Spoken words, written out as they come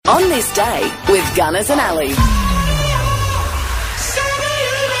On This Day with Gunners and Ali.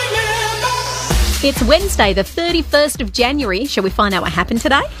 It's Wednesday, the 31st of January. Shall we find out what happened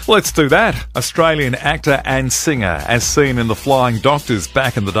today? Let's do that. Australian actor and singer, as seen in The Flying Doctors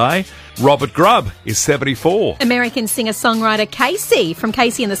back in the day, Robert Grubb is 74. American singer-songwriter Casey from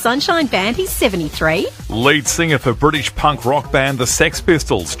Casey and the Sunshine Band, he's 73. Lead singer for British punk rock band The Sex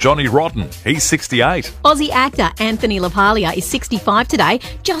Pistols, Johnny Rotten, he's 68. Aussie actor Anthony LaPaglia is 65 today.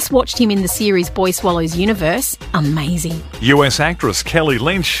 Just watched him in the series Boy Swallows Universe. Amazing. US actress Kelly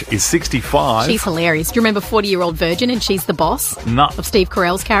Lynch is 65. She's hilarious. Do you remember 40-Year-Old Virgin and She's the Boss? No. Of Steve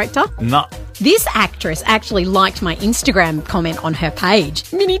Carell's character? No. This actress actually liked my Instagram comment on her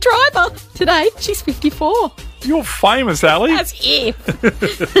page. Minnie Driver. Today, she's 54. You're famous, Ali. As if.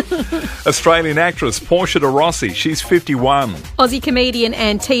 Australian actress Portia de Rossi, she's 51. Aussie comedian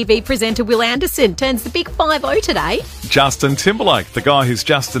and TV presenter Will Anderson turns the big 50 today. Justin Timberlake, the guy who's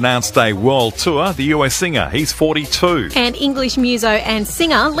just announced a world tour, the US singer, he's 42. And English muso and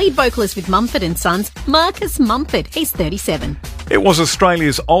singer, lead vocalist with Mumford & Sons, Marcus Mumford, he's 37. It was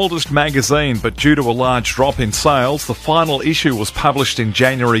Australia's oldest magazine, but due to a large drop in sales, the final issue was published in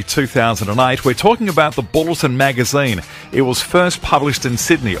January 2008. We're talking about the Bulletin magazine. It was first published in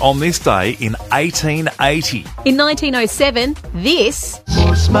Sydney on this day in 1880. In 1907, this...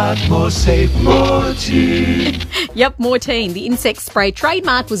 More smart, more safe, more tea. Yep, Mortein, the insect spray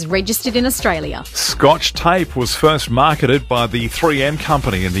trademark, was registered in Australia. Scotch tape was first marketed by the 3M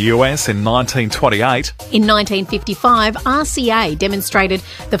company in the US in 1928. In 1955, RCA demonstrated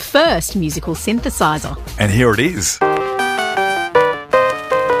the first musical synthesizer. And here it is.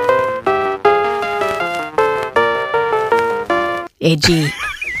 Edgy.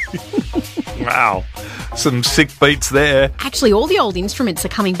 Wow. Some sick beats there. Actually, all the old instruments are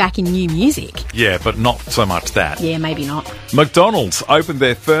coming back in new music. Yeah, but not so much that. Yeah, maybe not. McDonald's opened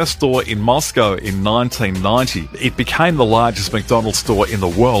their first store in Moscow in 1990. It became the largest McDonald's store in the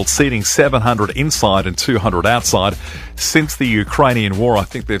world, seating 700 inside and 200 outside. Since the Ukrainian war, I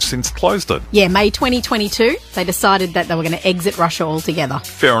think they've since closed it. Yeah, May 2022, they decided that they were going to exit Russia altogether.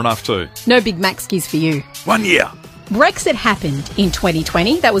 Fair enough too. No Big Mac skis for you. 1 year. Brexit happened in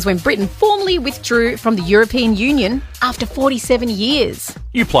 2020. That was when Britain formally withdrew from the European Union after 47 years.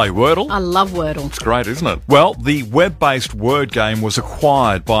 You play Wordle? I love Wordle. It's great, isn't it? Well, the web-based word game was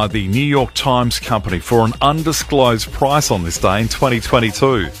acquired by the New York Times company for an undisclosed price on this day in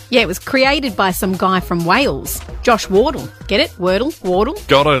 2022. Yeah, it was created by some guy from Wales, Josh Wardle. Get it? Wordle? Wardle?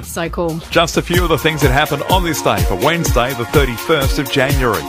 Got it. So cool. Just a few of the things that happened on this day for Wednesday, the 31st of January.